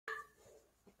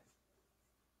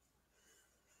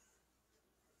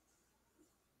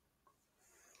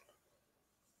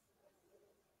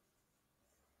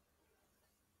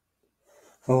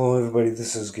Hello, everybody.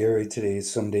 This is Gary. Today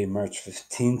is Sunday, March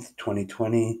 15th,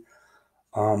 2020.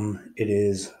 It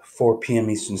is 4 p.m.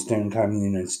 Eastern Standard Time in the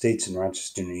United States in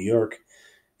Rochester, New York,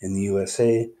 in the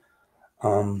USA.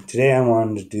 Today, I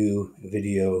wanted to do a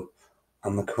video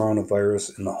on the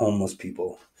coronavirus and the homeless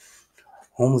people.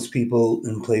 Homeless people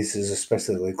in places,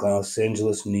 especially like Los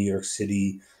Angeles, New York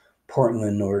City,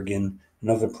 Portland, Oregon, and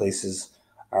other places,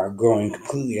 are growing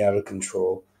completely out of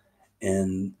control,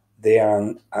 and they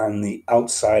are on the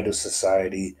outside of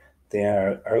society. They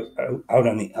are out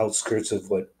on the outskirts of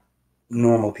what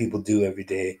normal people do every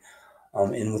day.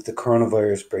 And with the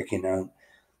coronavirus breaking out,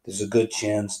 there's a good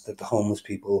chance that the homeless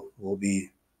people will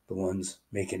be the ones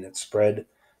making it spread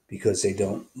because they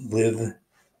don't live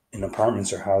in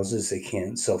apartments or houses. They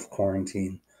can't self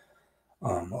quarantine.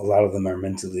 A lot of them are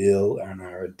mentally ill and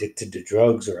are addicted to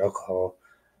drugs or alcohol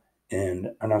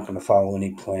and are not going to follow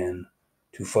any plan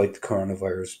to fight the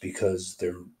coronavirus because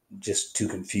they're just too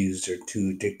confused or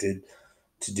too addicted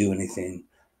to do anything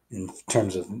in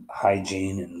terms of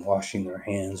hygiene and washing their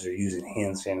hands or using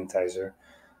hand sanitizer.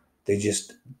 They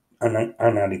just are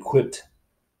not equipped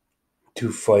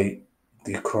to fight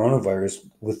the coronavirus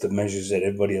with the measures that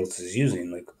everybody else is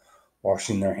using, like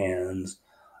washing their hands,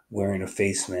 wearing a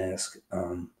face mask,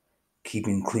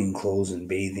 keeping clean clothes and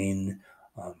bathing,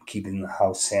 keeping the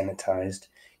house sanitized,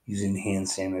 using hand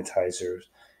sanitizers,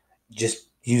 just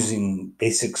using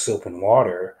basic soap and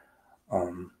water.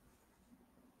 Um,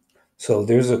 so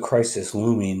there's a crisis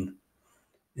looming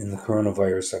in the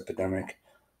coronavirus epidemic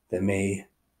that may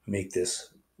make this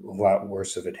a lot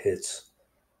worse if it hits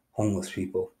homeless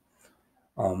people.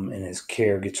 And as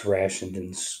care gets rationed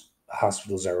and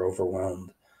hospitals are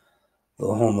overwhelmed, the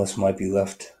homeless might be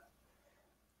left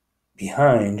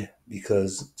behind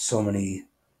because so many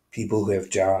people who have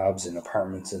jobs and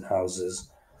apartments and houses,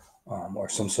 or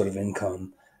some sort of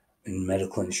income and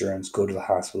medical insurance go to the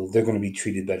hospital. They're going to be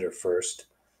treated better first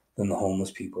than the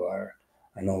homeless people are.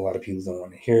 I know a lot of people don't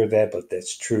want to hear that, but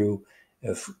that's true.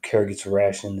 If care gets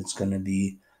rationed, it's going to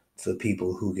be to the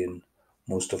people who can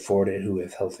most afford it, who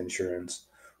have health insurance,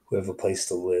 who have a place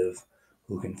to live,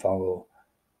 who can follow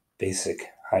basic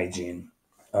hygiene.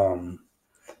 Um,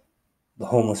 the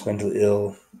homeless, mentally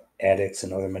ill, addicts,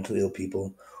 and other mentally ill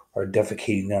people are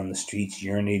defecating on the streets,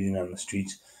 urinating on the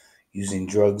streets, using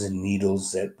drugs and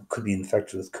needles that could be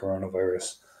infected with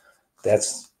coronavirus.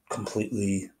 That's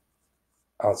completely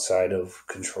outside of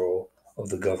control of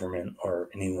the government or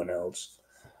anyone else.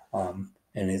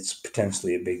 And it's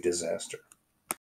potentially a big disaster.